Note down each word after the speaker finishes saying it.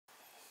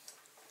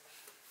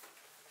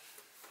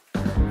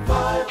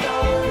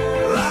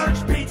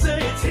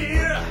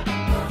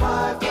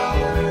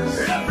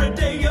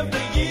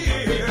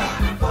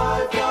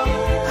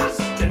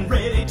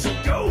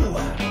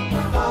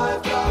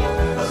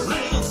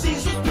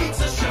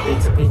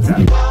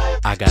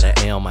I got an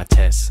A on my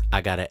test.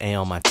 I got an A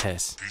on my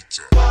test.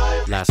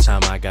 Last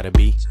time I got a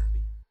B.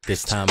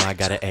 This time I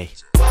got an A.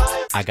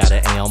 I got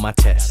an A on my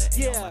test.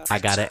 I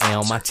got an A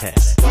on my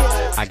test.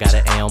 I got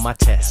an A on my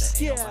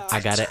test. I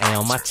got an A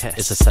on my test.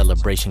 It's a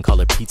celebration, call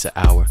it pizza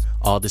hour.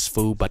 All this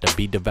food about to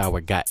be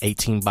devoured. Got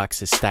 18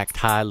 boxes stacked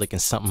high, looking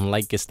something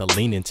like it's the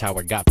Leaning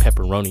Tower. Got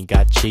pepperoni,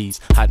 got cheese,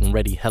 hot and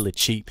ready, hella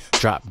cheap.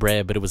 Dropped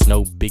bread, but it was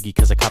no biggie,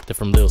 cause I copped it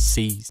from Lil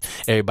C's.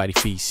 Everybody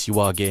feast, you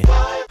all get.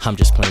 I'm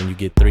just playing, you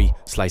get 3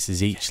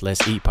 slices each.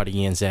 Let's eat,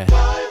 party ends at.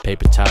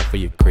 Paper towel for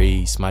your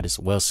grease, might as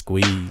well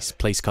squeeze.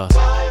 Place cost,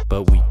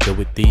 but we good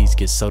with these.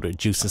 Get soda,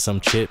 juice, and some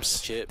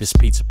chips. This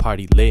pizza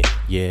party lit,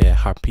 yeah,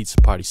 our pizza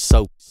party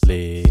so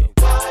lit.